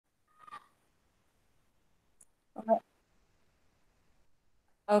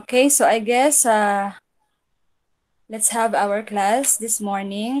Okay, so I guess let's have our class this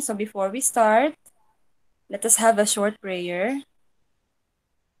morning. So before we start, let us have a short prayer.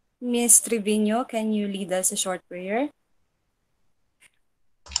 Miss Trevino, can you lead us a short prayer?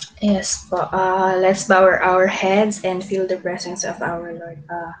 Yes, po. Let's bow our heads and feel the presence of our Lord.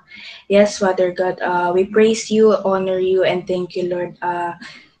 Yes, Father God, we praise you, honor you, and thank you, Lord.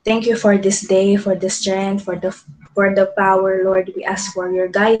 Thank you for this day, for the strength, for the power, Lord. We ask for your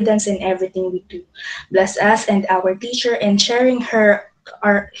guidance in everything we do. Bless us and our teacher in sharing her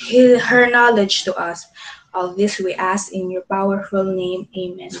knowledge to us. All this we ask in your powerful name.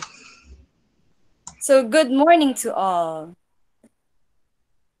 Amen. So good morning to all.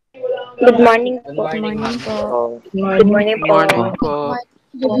 Good morning Good po. morning, ma'am. Good Good morning. morning Good po. morning po.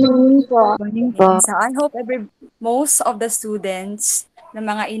 Good morning po. Morning Okay, po. so I hope most of the students na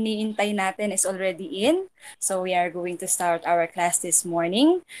mga iniintay natin is already in. So we are going to start our class this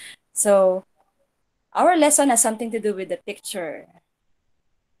morning. So our lesson has something to do with the picture.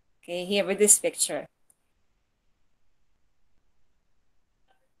 Okay, here with this picture.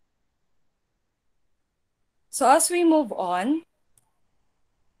 So as we move on,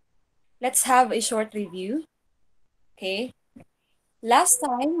 let's have a short review. Okay, last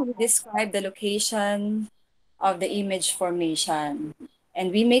time we described the location of the image formation,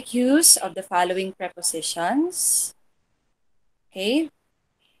 and we make use of the following prepositions. Okay,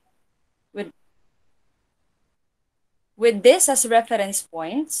 with this as reference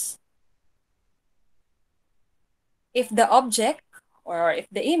points, if the object or if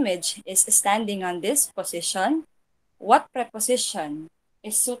the image is standing on this position, what preposition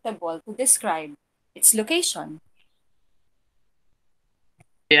is suitable to describe its location?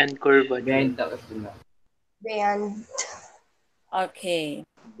 Yan, curvature. Behind the Kastila. Beyond. Okay,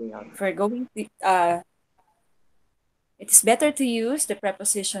 Beyond. if we're going to, it is better to use the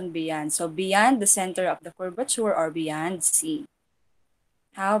preposition beyond. So beyond the center of the curvature or beyond C.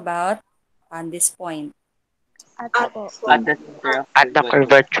 How about on this point? At po. At the center of At the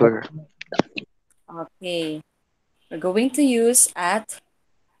curvature. curvature. Okay, we're going to use at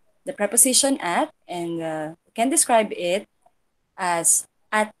the preposition at, and we can describe it as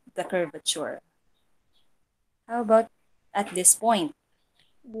at the curvature. How about at this point?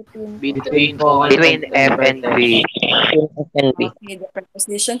 Between po. Between Between focal focal Between point point and F and and vertex. vertex. V. Between F and V. Okay, the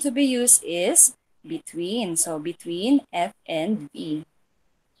preposition to be used is between. So between F and V.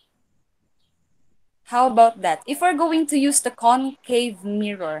 How about that? If we're going to use the concave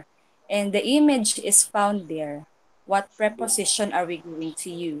mirror and the image is found there, what preposition are we going to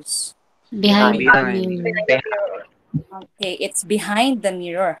use? Behind. Behind. The Behind. mirror. Okay, it's behind the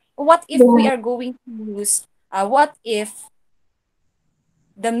mirror. What if we are going to use, what if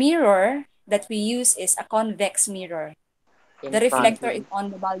the mirror that we use is a convex mirror? In The front. reflector is Mhm. on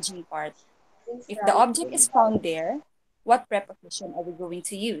the bulging part. In If the front. object is found there, what preposition are we going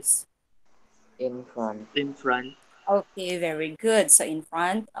to use? In front. In front. Okay, very good. So in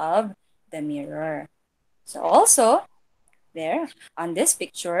front of the mirror. So also, there on this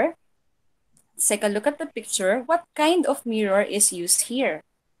picture, let's take a look at the picture. What kind of mirror is used here?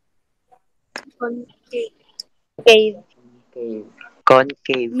 Concave. Concave.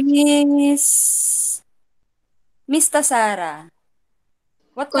 Concave. Miss Miss Tasara,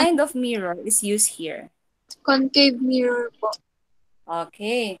 what Con- kind of mirror is used here? concave mirror po.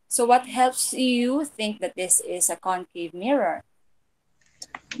 Okay, so what helps you think that this is a concave mirror?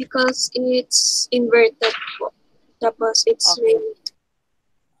 Because it's inverted po. Tapos it's Okay, really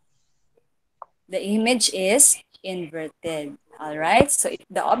the image is inverted. All right, so if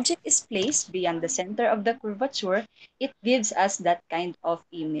the object is placed beyond the center of the curvature, it gives us that kind of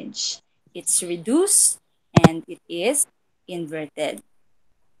image. It's reduced and it is inverted.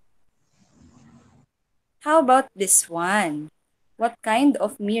 How about this one? What kind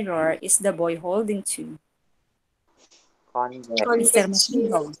of mirror is the boy holding to? Convex. Mr. convex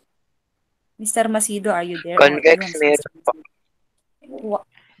mirror. Macido. Mr. Macido, are you there? Oh, Convex ayun, si mirror Mr. po. Macido.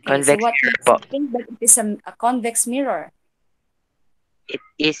 Okay, so Convex what mirror makes po. you think that it is a convex mirror? It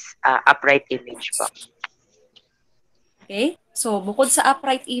is upright image po. Okay? So, bukod sa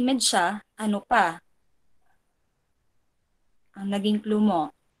upright image siya, ano pa ang naging clue mo?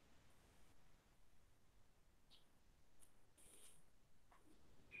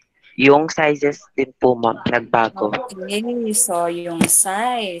 Yung sizes din po ma'am, nagbago. Okay, so yung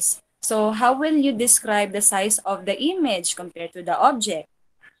size. So, how will you describe the size of the image compared to the object?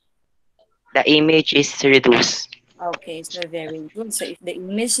 The image is reduced. Okay, so very good. So, if the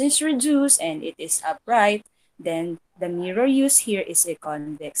image is reduced and it is upright, then the mirror used here is a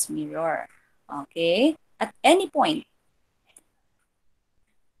convex mirror. Okay? at any point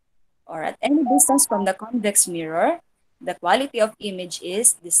or at any distance from the convex mirror, the quality of image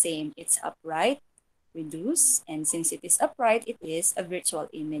is the same. It's upright, reduced, and since it is upright, it is a virtual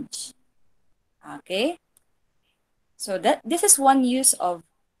image. Okay? So this is one use of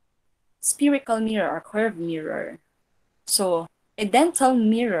spherical mirror or curved mirror. So a dental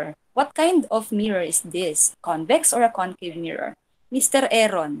mirror, what kind of mirror is this? Convex or a concave mirror? Mr.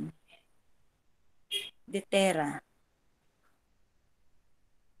 Aaron de Terra.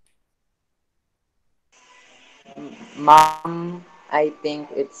 Ma'am, I think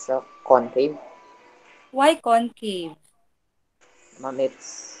it's a concave. Why concave? Ma'am,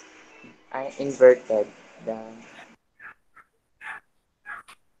 it's inverted.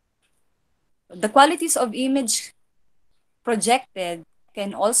 The qualities of image projected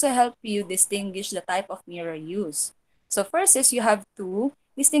can also help you distinguish the type of mirror used. So first is you have to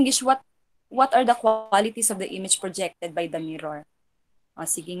distinguish what are the qualities of the image projected by the mirror. O,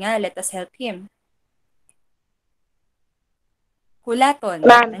 sige nga, let us help him. Hulaton,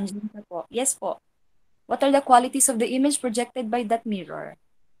 Ma'am. nandiyan ka po. Yes po. What are the qualities of the image projected by that mirror?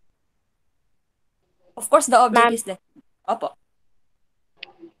 Of course, the object Ma'am. is the... Opo.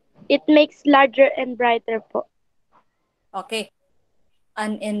 It makes larger and brighter po. Okay.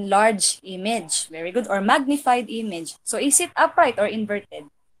 An enlarged image. Very good. Or magnified image. So is it upright or inverted?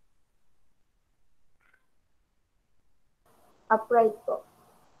 Upright po.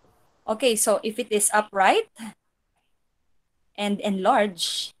 Okay, so if it is upright and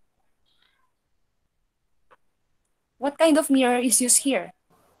enlarged, what kind of mirror is used here?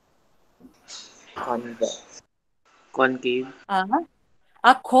 Convex. Concave.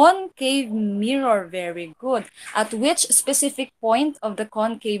 A concave mirror. Very good. At which specific point of the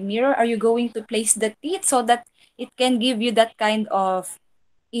concave mirror are you going to place the teeth so that it can give you that kind of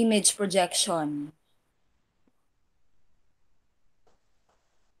image projection?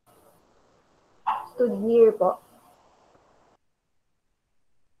 To near po.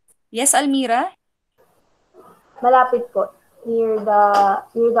 Yes, Almira? Malapit po. Near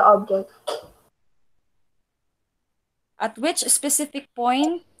the object. At which specific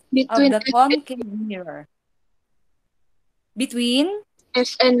point Between of the concave mirror? Between?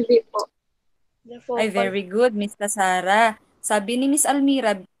 F and V po. Ay, very good, Miss Tasara. Sabi ni Miss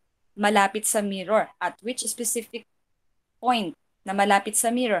Almira, malapit sa mirror. At which specific point na malapit sa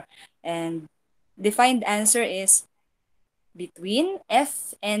mirror? And defined answer is between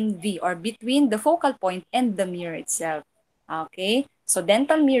F and V, or between the focal point and the mirror itself. Okay? So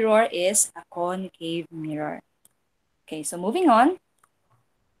dental mirror is a concave mirror. Okay, so moving on.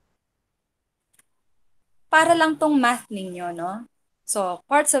 Para lang tong math ninyo, no? So,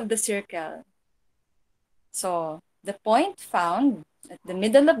 parts of the circle. So, the point found at the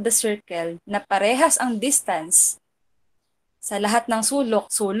middle of the circle na parehas ang distance sa lahat ng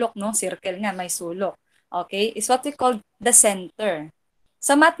sulok, no? Circle nga, may sulok. Okay? Is what we call the center.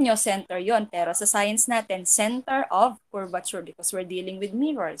 Sa math nyo, center yon, pero sa science natin, center of curvature because we're dealing with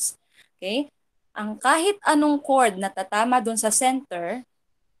mirrors. Okay? Ang kahit anong chord na tatama doon sa center,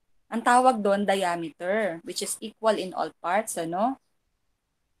 ang tawag doon diameter, which is equal in all parts, ano?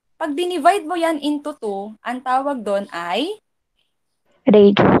 Pag dinivide mo yan into 2, ang tawag doon ay?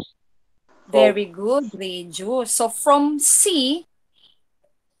 Radius. Very good, radius. So from C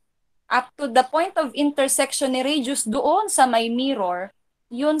up to the point of intersection ni radius doon sa may mirror,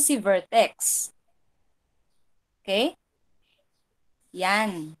 yun si vertex. Okay?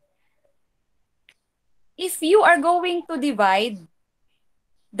 Yan. If you are going to divide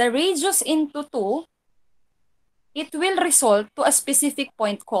the radius into 2, it will result to a specific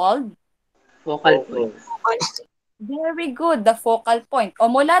point called? Focal point. Very good, the focal point. O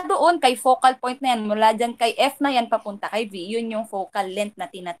mula doon kay focal point na yan, mula dyan kay F na yan papunta kay V, yun yung focal length na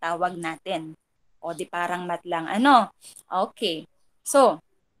tinatawag natin. O di parang mat lang, ano? Okay. So,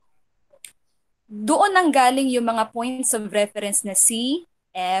 doon ang galing yung mga points of reference na C,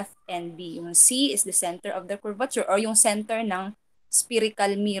 F, and B. Yung C is the center of the curvature or yung center ng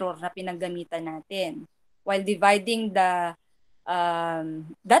spherical mirror na pinaggamitan natin. While dividing the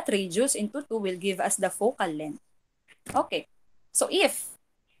that radius into 2 will give us the focal length. Okay. So if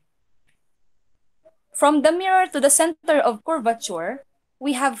from the mirror to the center of curvature,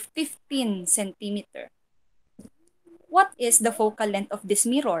 we have 15 centimeter. What is the focal length of this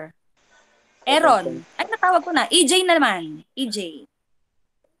mirror? Aaron. Ay, natawag ko na. EJ naman. EJ.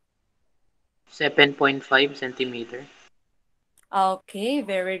 7.5 centimeter. Okay,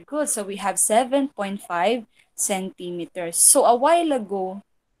 very good. So we have 7.5 centimeters. So a while ago,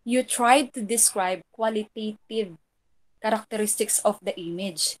 you tried to describe qualitative characteristics of the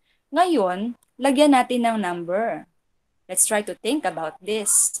image. Ngayon, lagyan natin ng number. Let's try to think about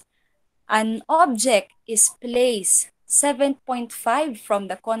this. An object is placed 7.5 from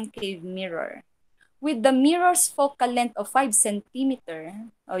the concave mirror. With the mirror's focal length of 5 centimeter,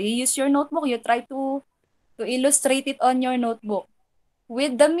 you use your notebook, you try to illustrate it on your notebook.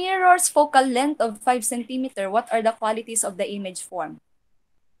 With the mirror's focal length of 5 centimeter, what are the qualities of the image form?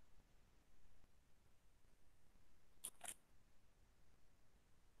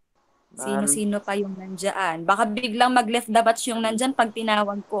 Ma'am, Sino-sino pa yung nandyan? Baka biglang mag-left the batch yung nandyan pag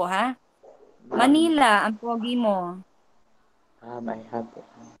tinawag ko, ha? Manila, ang pogi mo. I have it.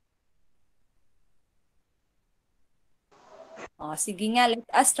 Sige nga, let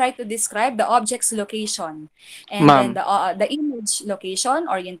us try to describe the object's location. And Ma'am. then the image location,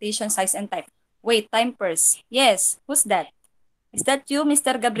 orientation, size, and type. Wait, time first. Yes, who's that? Is that you,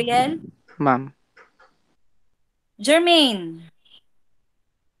 Mr. Gabriel? Ma'am. Jermaine.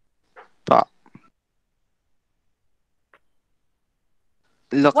 Pa.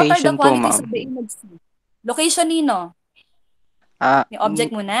 What are the Location po, qualities ma'am. of the image? Location nino? Yung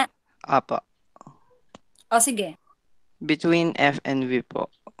object muna? Apa. Sige. Between F and V po.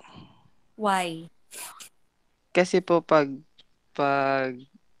 Why? Kasi po pag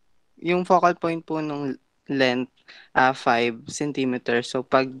yung focal point po nung length 5 centimeters. So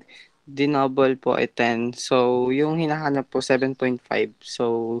pag dinouble po 10. So yung hinahanap po 7.5.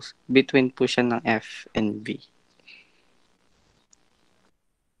 So between po siya ng F and V.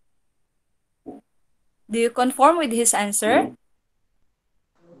 Do you conform with his answer?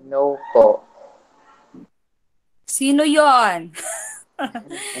 No po. Sino yon?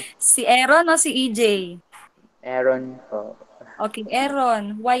 Si Aaron o si EJ? Aaron po. Okay,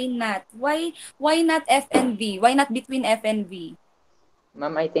 Aaron, why not? Why not F and V? Why not between F and V?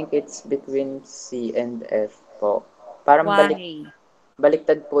 Ma'am, I think it's between C and F po. Parang Why?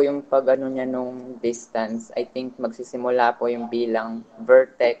 baliktad po yung pag-ano niya nung distance. I think magsisimula po yung bilang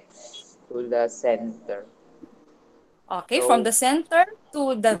vertex to the center. Okay, So, from the center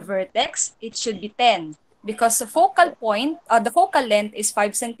to the vertex, it should be 10. Because the focal point, the focal length is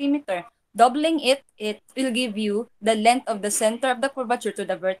 5 centimeter. Doubling it, it will give you the length of the center of the curvature to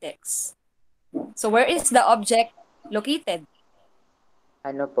the vertex. So where is the object located?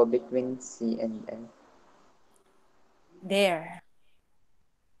 ano po, between C and F. There.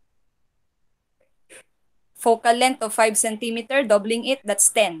 Focal length of 5 centimeter, doubling it, that's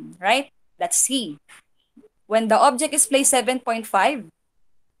 10, right? That's C. When the object is placed 7.5,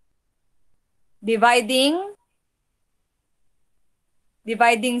 dividing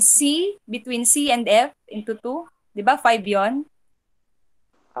C between C and F into 2, di ba? 5 yon?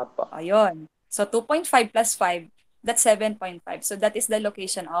 Apo. Ayun. So 2.5 plus 5, that's 7.5. So that is the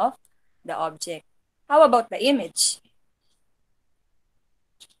location of the object. How about the image?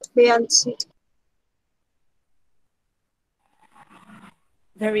 Beyond C.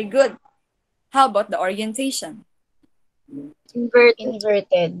 Very good. How about the orientation?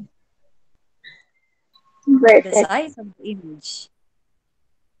 Inverted. The size of the image.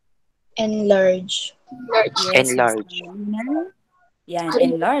 Enlarge. Yes, Enlarge. Mr. Lina. Yan,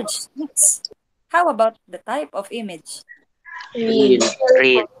 enlarge. Next. How about the type of image? Real.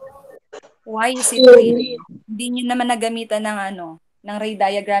 Why is it real? Hindi nyo naman nagamitan ng ray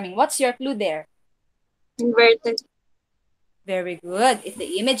diagramming. What's your clue there? Inverted. Very good. If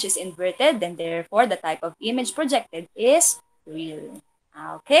the image is inverted, then therefore the type of image projected is real.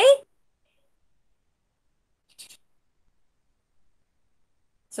 Okay?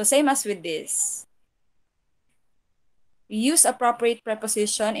 So same as with this. We use appropriate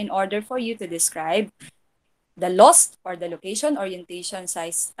preposition in order for you to describe the lost or the location, orientation,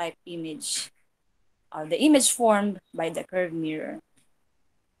 size, type image. The image formed by the curved mirror.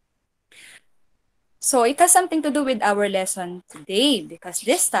 So it has something to do with our lesson today because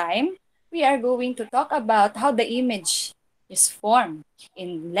this time we are going to talk about how the image is formed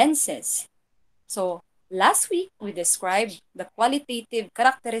in lenses. So last week we described the qualitative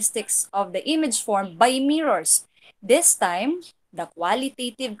characteristics of the image formed by mirrors. This time, the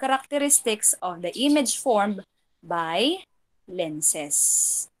qualitative characteristics of the image formed by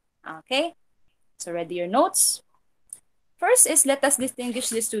lenses. Okay? So ready your notes? First is let us distinguish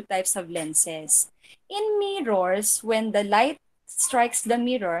these two types of lenses. In mirrors, when the light strikes the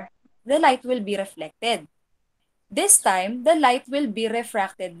mirror, the light will be reflected. This time, the light will be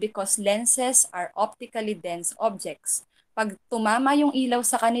refracted because lenses are optically dense objects. Pag tumama yung ilaw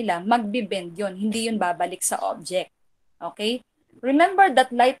sa kanila, magbibend yun, hindi yun babalik sa object. Okay? Remember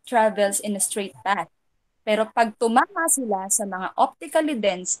that light travels in a straight path. Pero pag tumama sila sa mga optically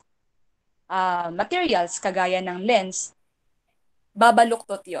dense materials, kagaya ng lens,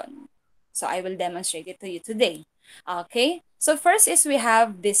 babaluktot yon. So I will demonstrate it to you today. Okay? So first is we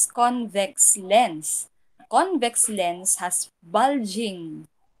have this convex lens. Convex lens has bulging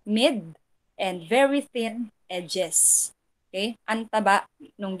mid and very thin edges. Okay? Ang taba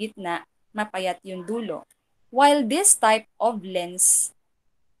nung gitna, mapayat yung dulo. While this type of lens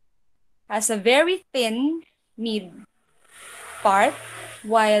has a very thin mid part,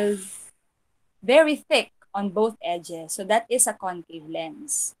 while very thick on both edges. So that is a concave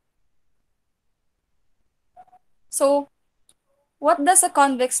lens. So what does a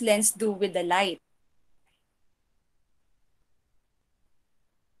convex lens do with the light?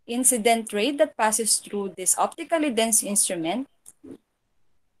 Incident ray that passes through this optically dense instrument,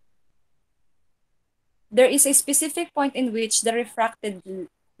 there is a specific point in which the refracted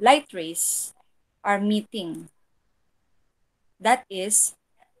light rays are meeting. That is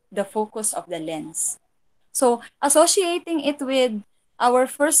the focus of the lens. So, associating it with our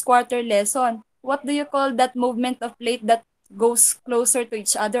first quarter lesson, what do you call that movement of plate that goes closer to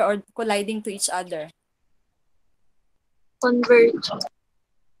each other or colliding to each other? Converge.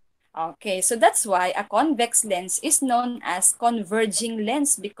 Okay, so that's why a convex lens is known as converging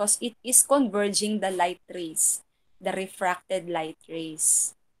lens because it is converging the light rays, the refracted light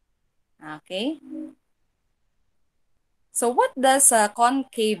rays. Okay? So what does a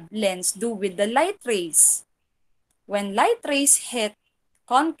concave lens do with the light rays? When light rays hit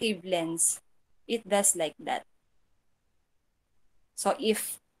concave lens, it does like that. So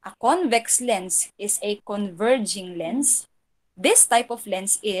if a convex lens is a converging lens, this type of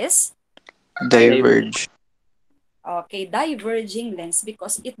lens is Diverge. okay, diverging lens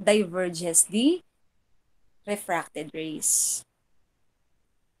because it diverges the refracted rays.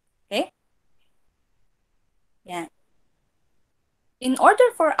 Okay? Yeah. In order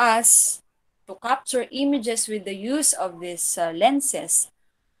for us to capture images with the use of these lenses,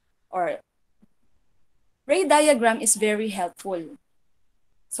 or ray diagram is very helpful.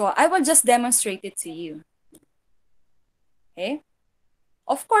 So I will just demonstrate it to you. Okay?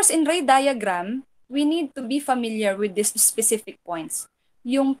 Of course, in ray diagram, we need to be familiar with these specific points.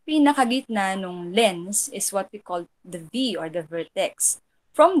 Yung pinakagitna ng lens is what we call the V or the vertex.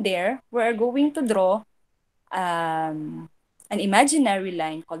 From there, we're going to draw an imaginary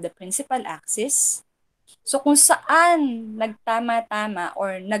line called the principal axis. So kung saan nagtama-tama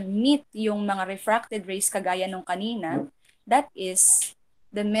or nag-meet yung mga refracted rays kagaya nung kanina, that is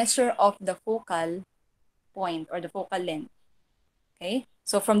the measure of the focal point or the focal length. Okay?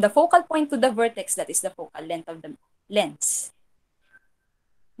 So from the focal point to the vertex, that is the focal length of the lens.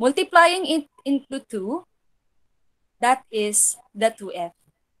 Multiplying it into 2, that is the 2F.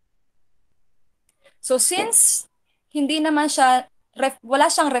 So since hindi naman siya, wala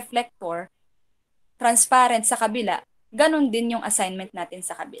siyang reflector, transparent sa kabila, ganun din yung assignment natin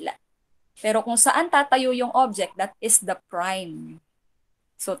sa kabila. Pero kung saan tatayo yung object, that is the prime.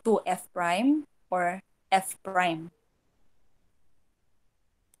 So 2F prime or F prime.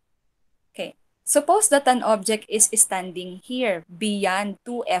 Okay. Suppose that an object is standing here beyond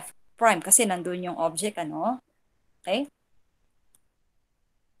 2F prime kasi nandun yung object, ano? Okay?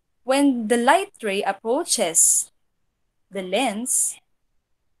 When the light ray approaches the lens,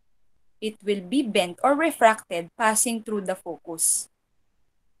 it will be bent or refracted passing through the focus.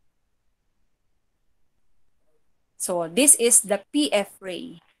 So this is the PF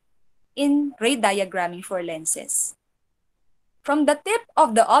ray in ray diagramming for lenses. From the tip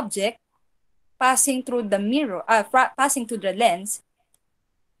of the object passing through the mirror, passing through the lens,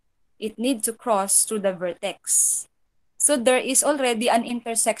 it needs to cross through the vertex. So there is already an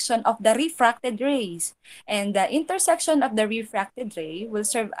intersection of the refracted rays, and the intersection of the refracted ray will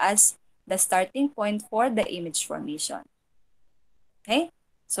serve as the starting point for the image formation. Okay?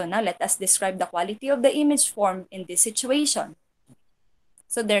 So now let us describe the quality of the image formed in this situation.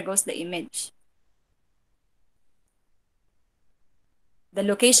 So there goes the image. The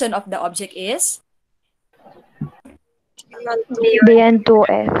location of the object is? Beyond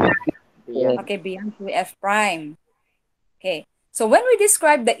 2F. Okay, beyond 2F prime. Okay, so when we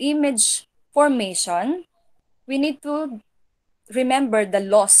describe the image formation, we need to remember the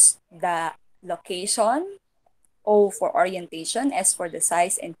laws, the location, O for orientation, S for the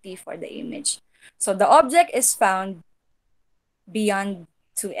size, and T for the image. So the object is found beyond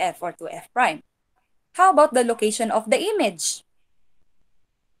 2F or 2F prime. How about the location of the image?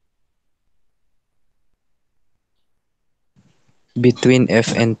 Between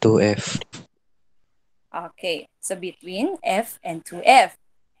F and 2F. Okay, so between F and 2F.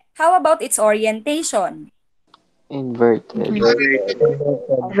 How about its orientation? Inverted. Okay,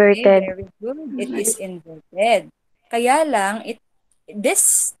 Inverted. very good. It is inverted. Kaya lang,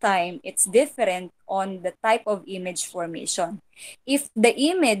 this time it's different on the type of image formation. If the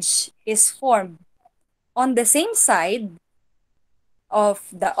image is formed on the same side of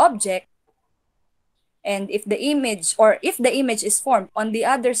the object, and if the image is formed on the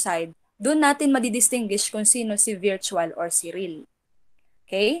other side, doon natin madidistinguish kung sino si virtual or si real.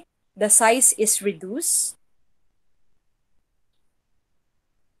 Okay? The size is reduced.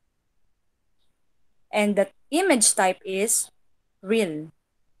 And the image type is real.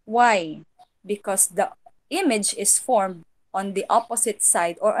 Why? Because the image is formed on the opposite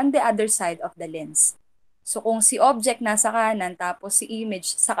side or on the other side of the lens. So kung si object nasa kanan tapos si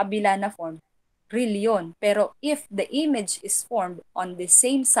image sa kabila na form, real yun. Pero if the image is formed on the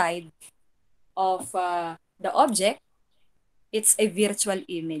same side of the object, it's a virtual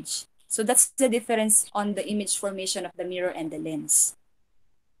image. So that's the difference on the image formation of the mirror and the lens.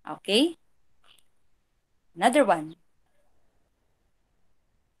 Okay? Another one.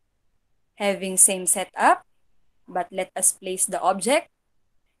 Having same setup, but let us place the object.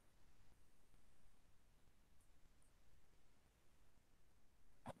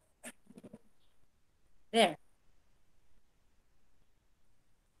 There.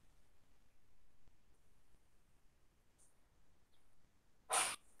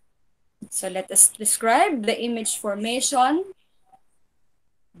 So let us describe the image formation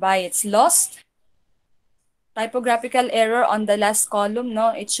by its lost typographical error on the last column. No,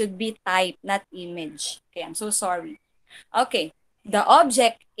 it should be type, not image. Okay, I'm so sorry. Okay, the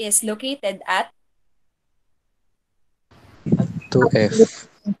object is located at 2F.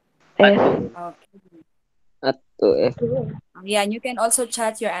 F. okay. At 2F. Yeah, and you can also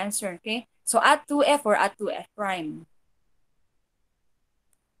chat your answer, okay? So at 2F or at 2F prime.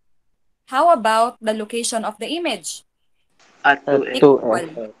 How about the location of the image? At At 2F.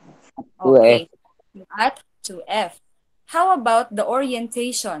 2F. Okay, at 2F. How about the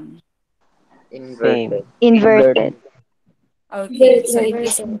orientation? Inverted. Inverted. Okay, so it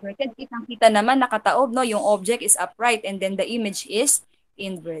is inverted. Kitang-kita naman nakataob, no? Yung object is upright and then the image is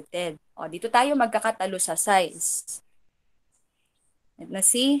inverted. O, dito tayo magkakatalo sa size. Let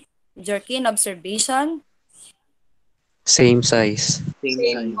us see. Jerkin, observation. Same size.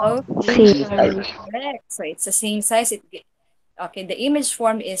 Same size. Okay, Same. correct. So it's the same size. Okay, the image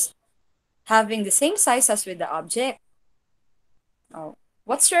form is having the same size as with the object. Oh,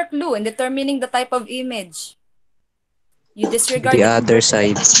 what's your clue in determining the type of image? You disregard The the other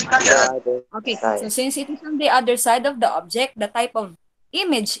inverted. side. Okay, so since it is on the other side of the object, the type of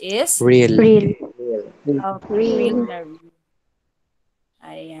image is Real. Real. okay.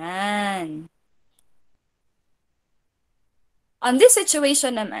 Ayan. On this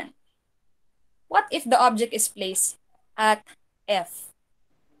situation naman, what if the object is placed at F?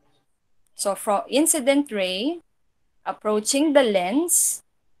 So from incident ray approaching the lens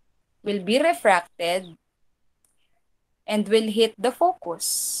will be refracted and will hit the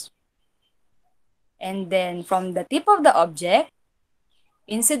focus. And then from the tip of the object,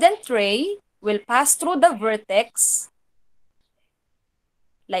 incident ray will pass through the vertex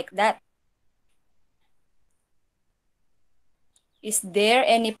like that. Is there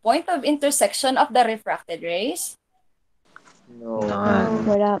any point of intersection of the refracted rays? No. None.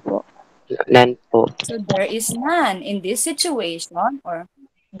 Wala po. None po. So there is none in this situation, or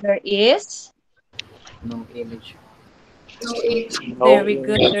there is No image. very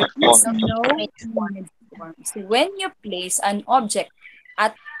good. There is no image form. So when you place an object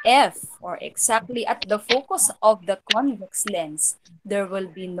at F or exactly at the focus of the convex lens, there will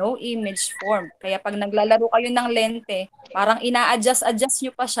be no image form. Kaya pag naglalaro kayo ng lente, parang ina-adjust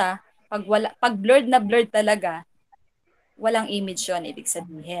nyo pa siya. Pag blurred na blurred talaga, walang image yon, ibig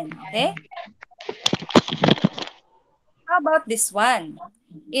sabihin. Okay? How about this one?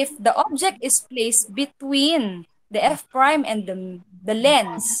 If the object is placed between the F prime and the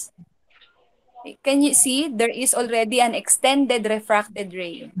lens, can you see there is already an extended refracted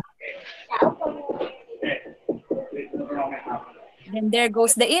ray? Then there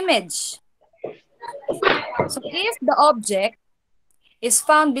goes the image. So if the object is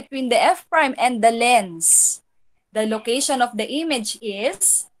found between the F prime and the lens, the location of the image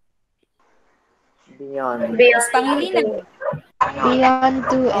is Beyond. Miss Pangilinan. Beyond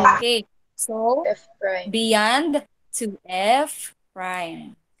 2F. Okay. So F prime. beyond to F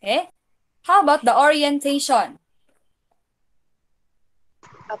prime. Okay? How about the orientation?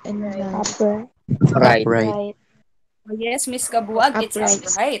 Up and right. Upper. Right. Right. Oh, yes, Miss Kabuag, it's Upright.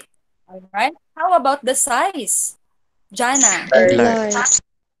 upright. All right. How about the size? Jana. Large.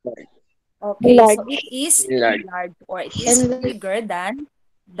 Okay, Large. so it is Large. large or it is And- bigger than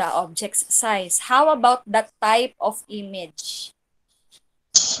the object's size. How about the type of image?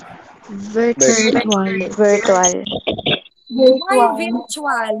 Virtual. Virtual. Why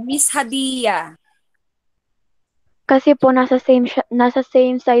virtual, Miss Hadia? Kasi po nasa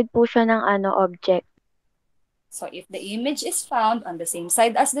same side po siya ng object. So if the image is found on the same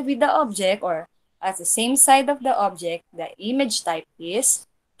side as with the object or at the same side of the object, the image type is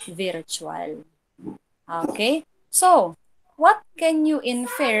virtual. Okay? So, what can you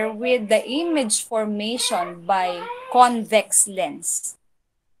infer with the image formation by convex lens?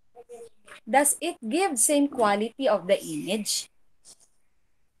 Does it give same quality of the image?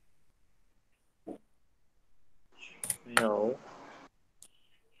 No.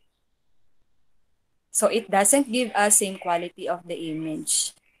 So it doesn't give us same quality of the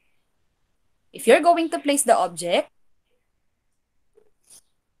image. If you're going to place the object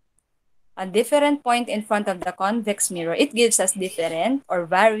a different point in front of the convex mirror, it gives us different or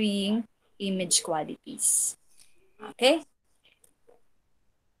varying image qualities. Okay?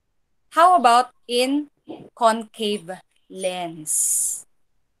 How about in concave lens?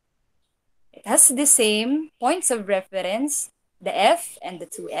 It has the same points of reference, the F and the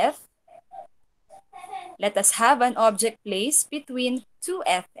 2F. Let us have an object placed between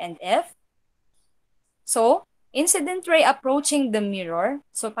 2F and F. So, incident ray approaching the mirror.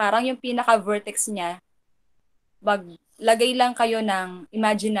 So, parang yung pinaka-vertex niya, maglagay lang kayo ng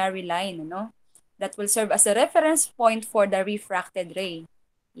imaginary line, no? That will serve as a reference point for the refracted ray.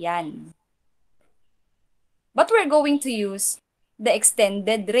 Yan. But we're going to use the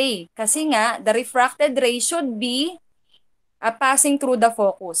extended ray. Kasi nga, the refracted ray should be passing through the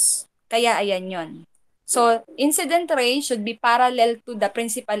focus. Kaya ayan yon. So, incident ray should be parallel to the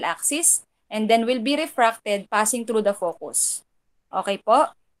principal axis and then will be refracted passing through the focus. Okay po?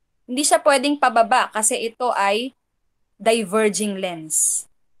 Hindi siya pwedeng pababa kasi ito ay diverging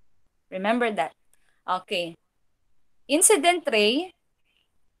lens. Remember that. Okay. Incident ray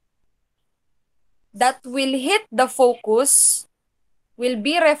that will hit the focus will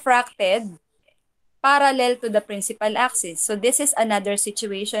be refracted parallel to the principal axis. So this is another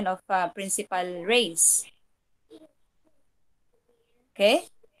situation of principal rays.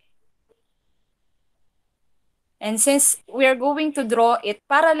 Okay? And since we are going to draw it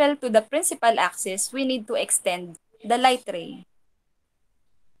parallel to the principal axis, we need to extend the light ray.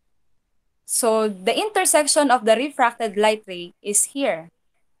 So the intersection of the refracted light ray is here.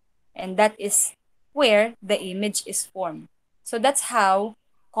 And that is where the image is formed. So that's how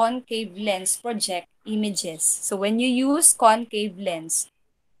concave lens project images. So when you use concave lens,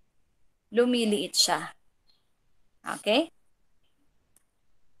 lumiliit siya. Okay?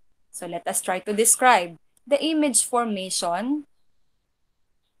 So let us try to describe the image formation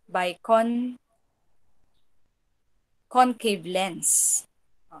by concave lens.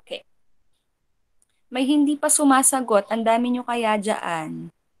 Okay. May hindi pa sumasagot. Ang dami nyo kaya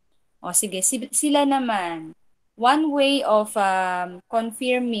dyan. O sige, sila naman. One way of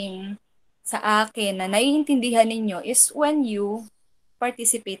confirming sa akin na naiintindihan ninyo is when you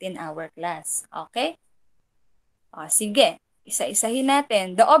participate in our class. Okay? O sige, isa-isahin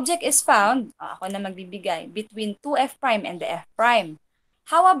natin. The object is found, ako na magbibigay, between 2F prime and the F prime.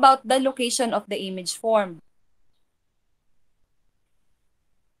 How about the location of the image form?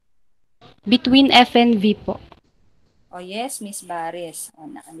 Between F and V po. Oh yes, Miss Baris. O,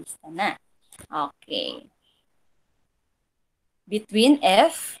 nakalista na. Okay. Between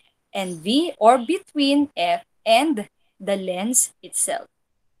F and V or between F and the lens itself.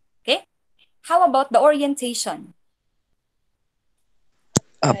 Okay? How about the orientation?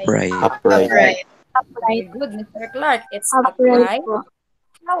 Upright. Upright. Very good, Mr. Clark. It's upright.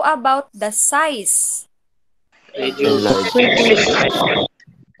 How about the size?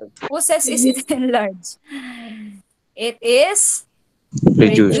 Who says is it enlarged? It is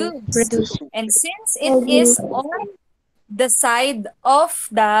reduced. And since it is on the side of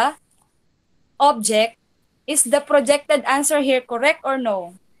the object, is the projected answer here correct or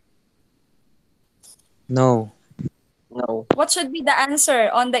no? No. No. What should be the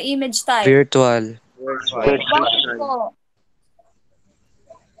answer on the image type? Virtual. Bakit po?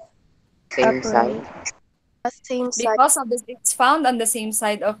 Same side. Same side. Because of this, it's found on the same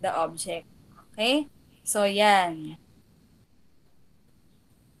side of the object. Okay? So, yan.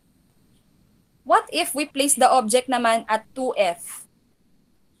 What if we place the object naman at 2F?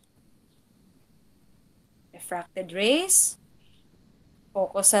 Refracted rays.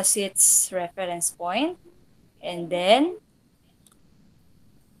 Focus as its reference point. And then,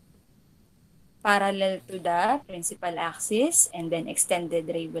 parallel to the principal axis. And then, extended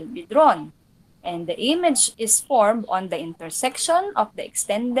ray will be drawn. And the image is formed on the intersection of the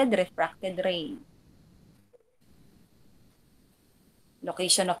extended refracted ray.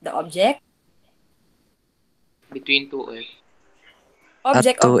 Location of the object. Between 2F. At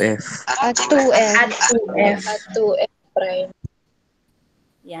Object of 2F. At 2F. At 2F.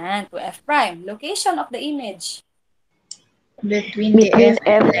 yan, 2F prime. Location of the image. Between the Between F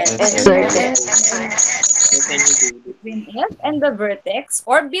F and and lens. vertex. How can you do this? Between F and the vertex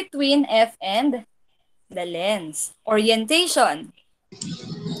or between F and the lens. Orientation.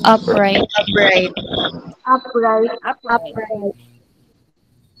 Upright. Upright. Upright. Upright.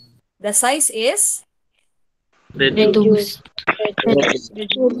 The size is Reduce. Reduced.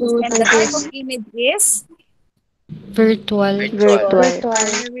 reduced. And the type of image is Virtual. Virtual.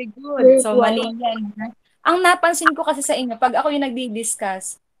 very good. So, mali yan. Ha? Ang napansin ko kasi sa inyo, pag ako yung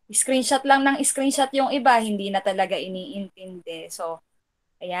nagdi-discuss, screenshot lang ng screenshot yung iba, hindi na talaga iniintindi. So,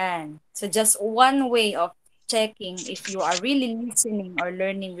 ayan. So, just one way of checking if you are really listening or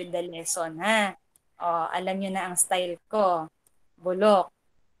learning with the lesson, ha? O, alam nyo na ang style ko. Bulok.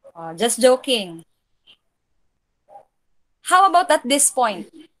 O, just joking. How about at this point?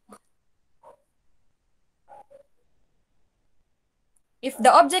 If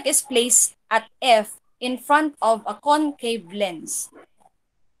the object is placed at F in front of a concave lens,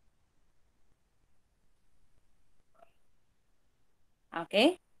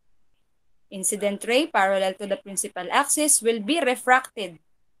 okay? Incident ray parallel to the principal axis will be refracted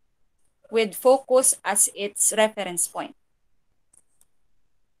with focus as its reference point.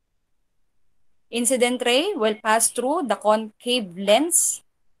 Incident ray will pass through the concave lens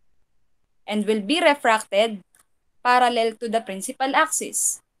and will be refracted parallel to the principal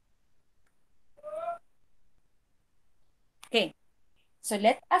axis. Okay, so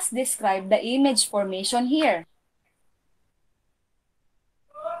let us describe the image formation here.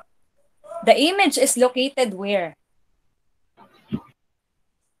 The image is located where?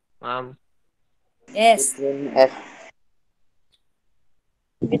 Yes. Between F.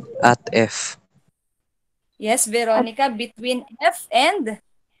 At F. Yes, Veronica, between F and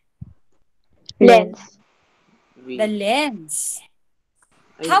Lens. the lens.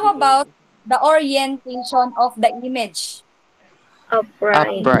 How about the orientation of the image?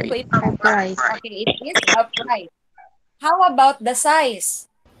 Upright. Upright. Upright. Okay, it is upright. How about the size?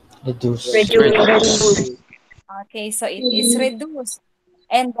 Reduce. Okay, so it is reduced.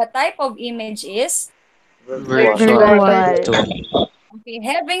 And the type of image is? Virtual. Okay,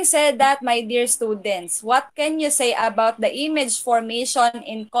 having said that, my dear students, what can you say about the image formation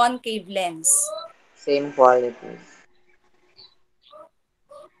in concave lens? Same qualities.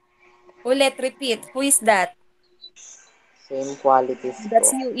 Ulit, repeat. Who is that? Same qualities That's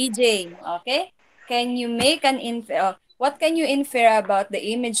po. you, EJ. Okay? Can you make an infer? What can you infer about the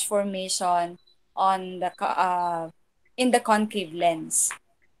image formation on the in the concave lens?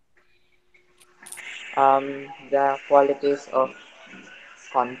 The qualities of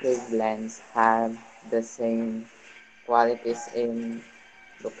concave lens have the same qualities in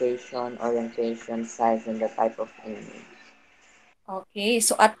location, orientation, size, and the type of image. Okay,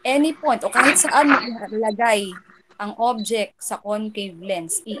 so at any point o kahit saan mo ilagay ang object sa concave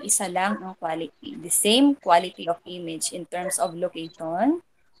lens, iisa lang ang quality. The same quality of image in terms of location,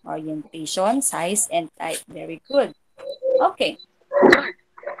 orientation, size, and type. Very good. Okay,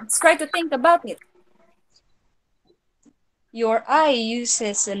 let's try to think about it. Your eye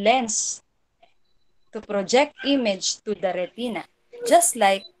uses a lens to project image to the retina, just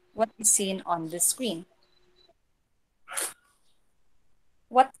like what is seen on the screen.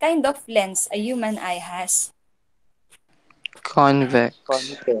 What kind of lens a human eye has? Convex.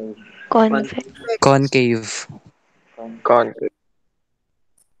 Concave. Convex. Concave. Concave.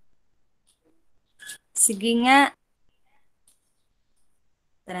 Sige nga.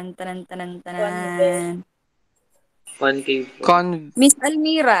 Tanan. Concave. Miss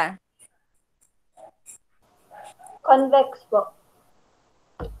Almira. Convex po.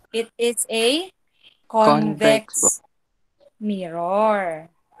 It is a Convex convex mirror.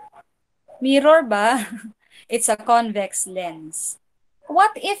 Mirror ba? It's a convex lens.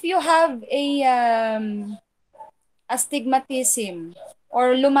 What if you have a astigmatism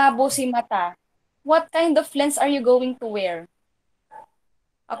or lumabo si mata? What kind of lens are you going to wear?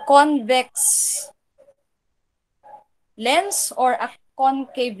 A convex lens or a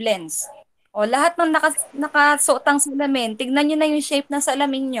concave lens? O lahat ng nakasuotang salamin, tignan nyo na yung shape ng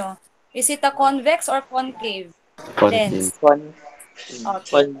salamin nyo. Is it a convex or concave lens? Okay.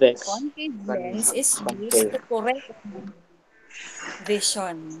 Convex. Concave lens is used to correct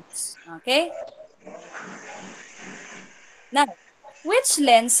visions. Okay? Now, which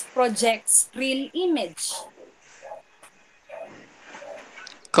lens projects real image?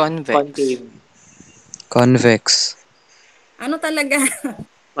 Convex. Concave. Convex. Ano talaga?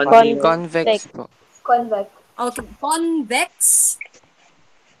 Concave. Convex po. Convex. Okay, convex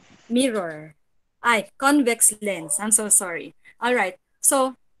mirror. Ay, convex lens. I'm so sorry. All right.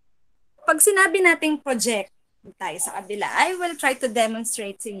 So, pag sinabi nating project, tayo sa kabila, I will try to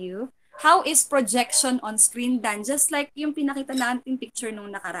demonstrate to you how is projection on screen done, just like yung pinakita natin picture nung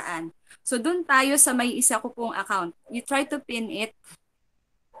nakaraan. So, dun tayo sa may isa ko pong account. You try to pin it.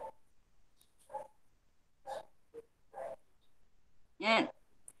 Yan.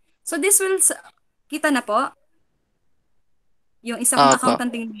 So, this will, kita na po? Yung isa kong Opo. account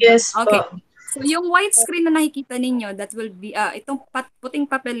ang tingin. Yes Okay. po. So, yung white screen na nakikita ninyo, that will be, itong puting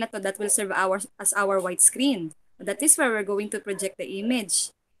papel na to, that will serve as our white screen. That is where we're going to project the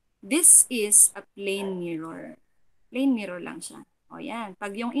image. This is a plain mirror. Plain mirror lang siya. O yan.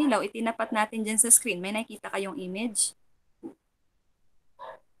 Pag yung ilaw, itinapat natin dyan sa screen, may nakita kayong image?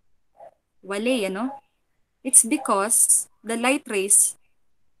 Wale, ano? It's because the light rays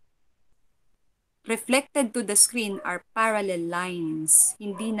reflected to the screen are parallel lines.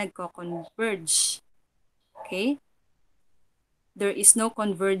 Hindi nagko-converge. Okay? There is no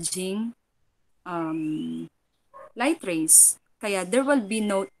converging light rays. Kaya there will be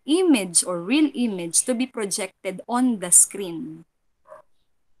no image or real image to be projected on the screen.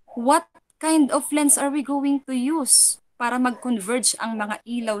 What kind of lens are we going to use para mag-converge ang mga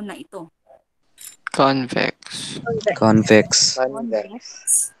ilaw na ito? Convex. Convex. Convex.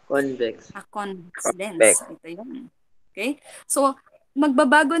 Convex. A convex lens. Ito yun. Okay? So,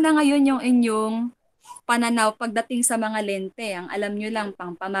 magbabago na ngayon yung inyong pananaw pagdating sa mga lente. Ang alam nyo lang,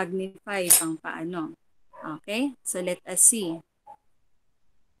 pang pa-magnify, pang paano. Okay? So, let us see.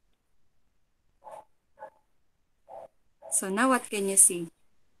 So, now what can you see?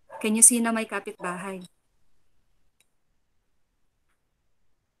 Can you see na may kapitbahay?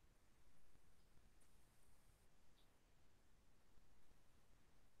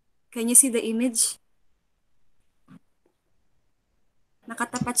 Can you see the image?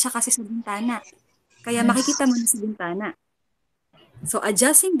 Nakatapat siya kasi sa bintana. Kaya makikita mo na sa bintana. So,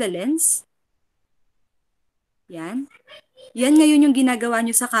 adjusting the lens. Yan. Yan ngayon yung ginagawa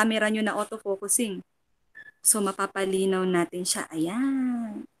nyo sa camera nyo na autofocusing. So, mapapalinaw natin siya.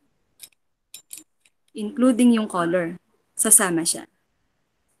 Ayan. Including yung color. Sasama siya.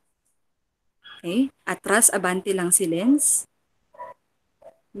 Okay? Atras, abante lang si lens.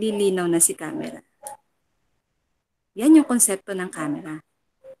 Lilinaw na si camera. Yan yung konsepto ng camera.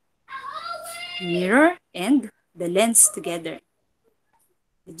 Mirror and the lens together.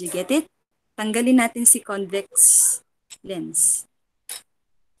 Did you get it? Tanggalin natin si convex lens.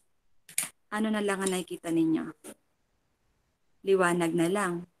 Ano na lang ang nakikita ninyo? Liwanag na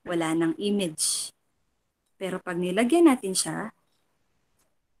lang. Wala nang image. Pero pag nilagyan natin siya,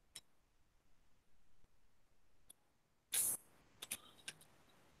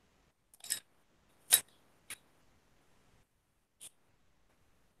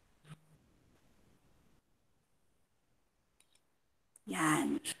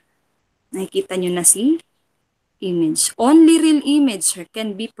 yan. Nakikita nyo na si image. Only real image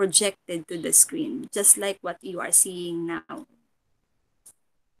can be projected to the screen, just like what you are seeing now.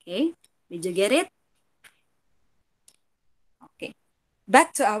 Okay? Did you get it? Okay.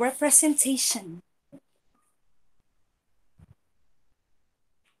 Back to our presentation.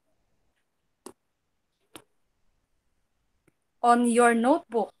 On your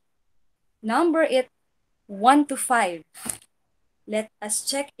notebook, number it 1 to 5. Let us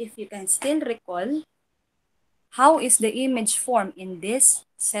check if you can still recall how is the image formed in this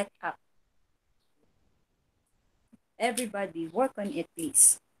setup. Everybody, work on it,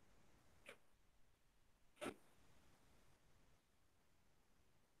 please.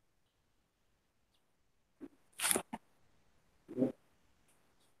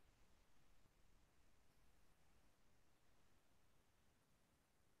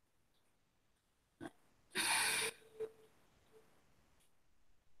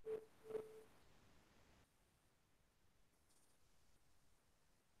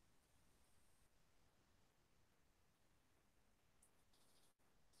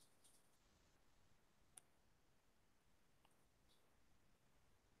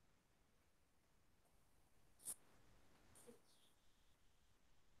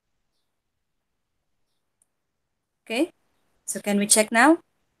 Okay, so can we check now?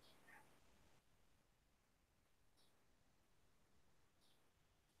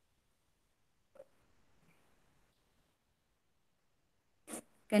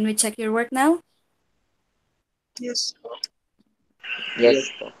 Can we check your work now? Yes.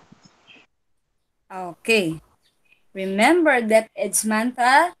 Okay. Remember that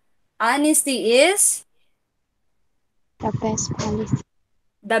Edgemanta, honesty is The best policy.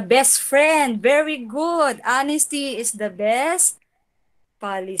 The best friend. Very good. Honesty is the best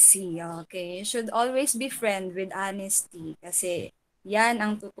policy. Okay. You should always be friend with honesty kasi yan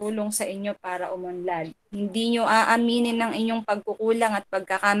ang tutulong sa inyo para umunlad. Hindi nyo aaminin ng inyong pagkukulang at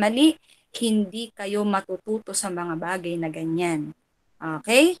pagkakamali, hindi kayo matututo sa mga bagay na ganyan.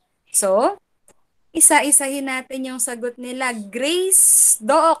 Okay? So, isa-isahin natin yung sagot nila. Grace,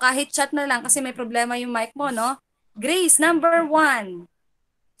 kahit chat na lang kasi may problema yung mic mo, no? Grace, number 1.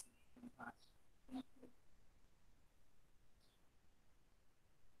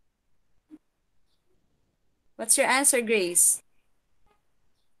 What's your answer, Grace?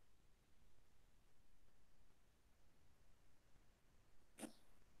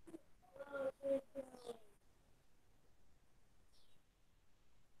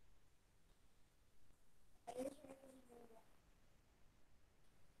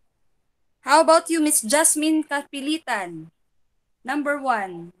 How about you, Miss Jasmine Kapilitan? Number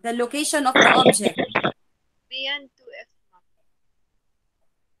 1, the location of the object. Beyond 2F.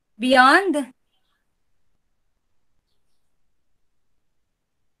 Beyond?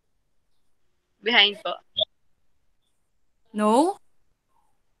 Behind po. No?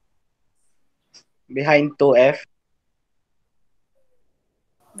 Behind 2F.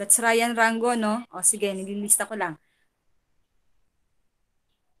 That's Ryan Rango, no? O sige, nililista ko lang.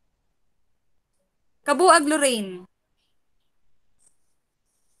 Kabuag Lorraine.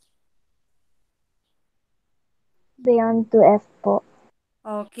 Beyond 2F po.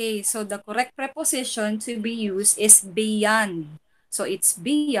 Okay, so the correct preposition to be used is beyond. So it's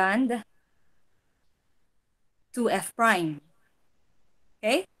beyond 2F prime.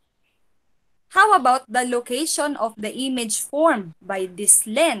 Okay? How about the location of the image formed by this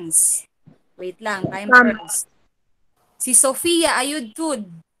lens? Wait lang, time first. Si Sofia Ayudtud.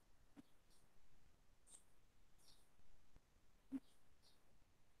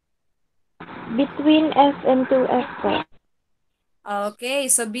 Between F and 2F po.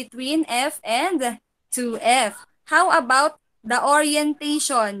 Okay, so between F and 2F. How about the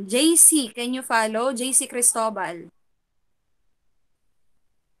orientation? JC, can you follow? JC Cristobal.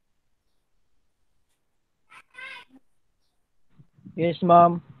 Yes,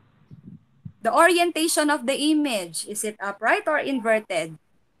 ma'am. The orientation of the image, is it upright or inverted?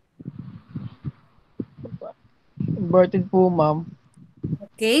 Inverted po, ma'am.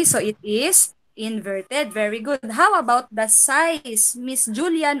 Okay, so it is inverted. Very good. How about the size, Miss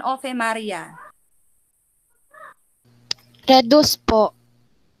Julian Ofe Maria? Reduce po.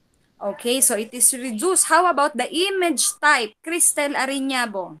 Okay, so it is reduced. How about the image type, Cristel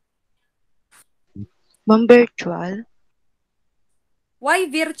Ariñabo? Ma'am, virtual. Why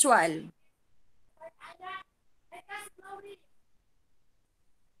virtual?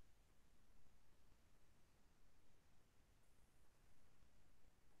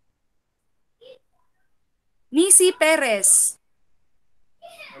 Nisi Perez.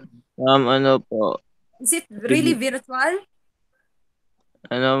 Ma'am, ano po? Is it really virtual?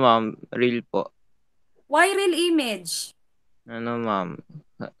 Ano, ma'am? Real po. Why real image? Ano, ma'am?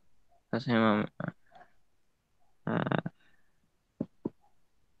 Kasi, ma'am,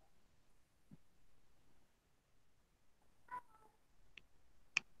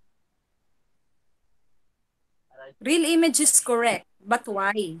 Real image is correct. But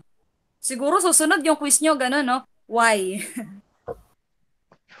why? Siguro susunod yung quiz nyo, gano'n, no? Why?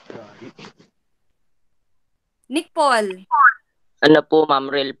 Nick Paul. Ano po,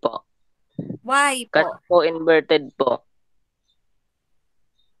 ma'am? Real po. Why po? Kasi po inverted po.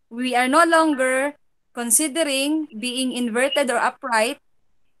 We are no longer considering being inverted or upright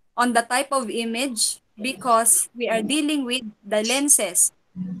on the type of image because we are dealing with the lenses.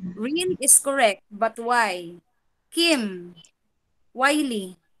 Real is correct, but why? Kim,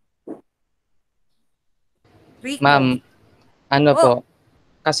 Wiley, Rico. Ma'am, ano Oh. po,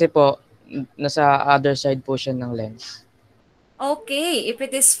 kasi po, nasa other side po siya ng lens. Okay, if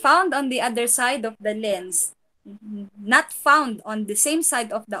it is found on the other side of the lens, not found on the same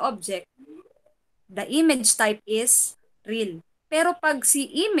side of the object, the image type is real. Pero pag si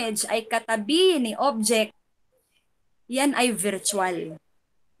image ay katabi ni object, yan ay virtual.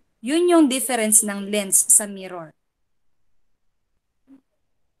 Yun yung difference ng lens sa mirror.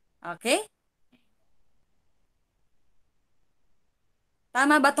 Okay?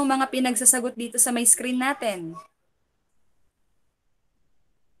 Tama ba itong mga pinagsasagot dito sa may screen natin?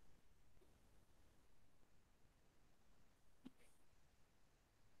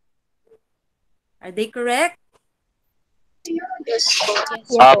 Are they correct? Yes po.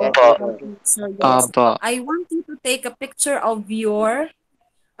 Opo. So yes, Opo. I want you to take a picture of your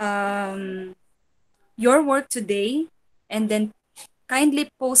work today and then kindly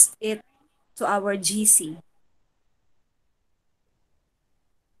post it to our GC.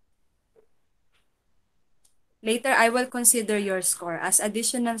 Later, I will consider your score as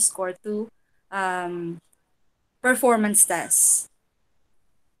additional score to performance test.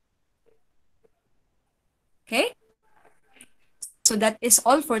 Okay? So that is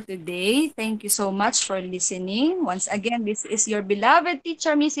all for today. Thank you so much for listening. Once again, this is your beloved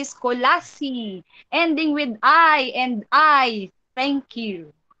teacher, Mrs. Colasi, ending with I and I. Thank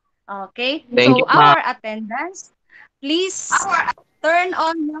you. Okay? Thank So you, ma'am. our attendance, please turn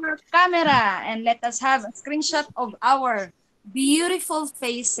on your camera and let us have a screenshot of our beautiful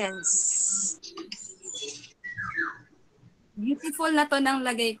faces. Beautiful na to ng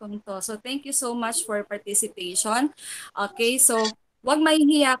lagay kong to. So, thank you so much for participation. Okay, so, wag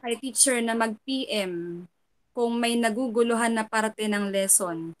mahihiya kay teacher na mag-PM kung may naguguluhan na parte ng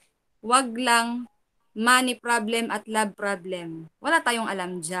lesson. Wag lang money problem at lab problem. Wala tayong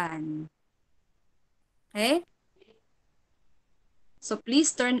alam dyan. Okay? So,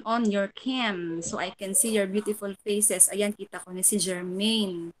 please turn on your cam so I can see your beautiful faces. Ayan, kita ko na si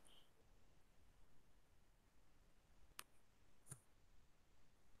Jermaine.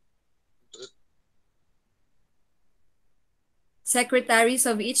 Secretaries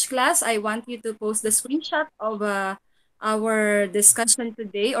of each class, I want you to post the screenshot of our discussion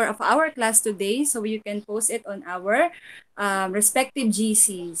today or of our class today so you can post it on our respective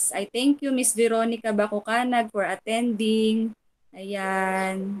GCs. I thank you, Miss Veronica Bakukanag, for attending.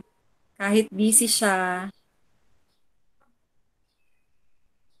 Ayan. Kahit busy siya.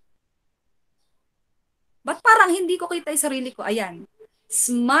 Ba't parang hindi ko kita yung sarili ko? Ayan.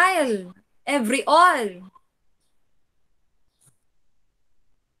 Smile, every all.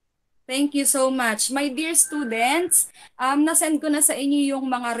 Thank you so much. My dear students, nasend ko na sa inyo yung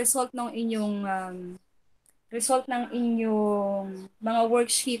mga result ng inyong mga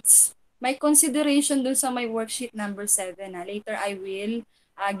worksheets. May consideration dun sa my worksheet number 7. Later, I will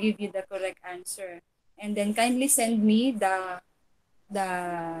give you the correct answer. And then kindly send me the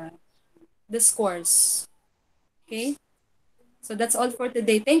scores. Okay? So that's all for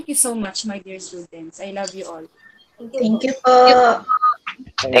today. Thank you so much, my dear students. I love you all. Thank you po.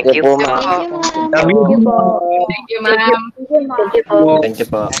 Thank you po, ma'am. Thank you, ma'am. Thank you, ma'am. Thank you po. Thank you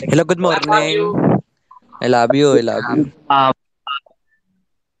po. Hello, good morning. I love you. I love you.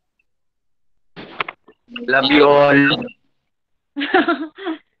 Love you all.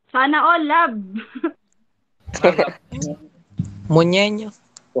 Sana all love. Munyenyo.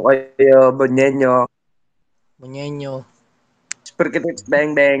 Kayo, Bonyenyo. Munyenyo. Spurkitits,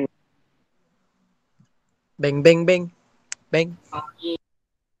 bang, bang. Bang, bang, bang. Bang.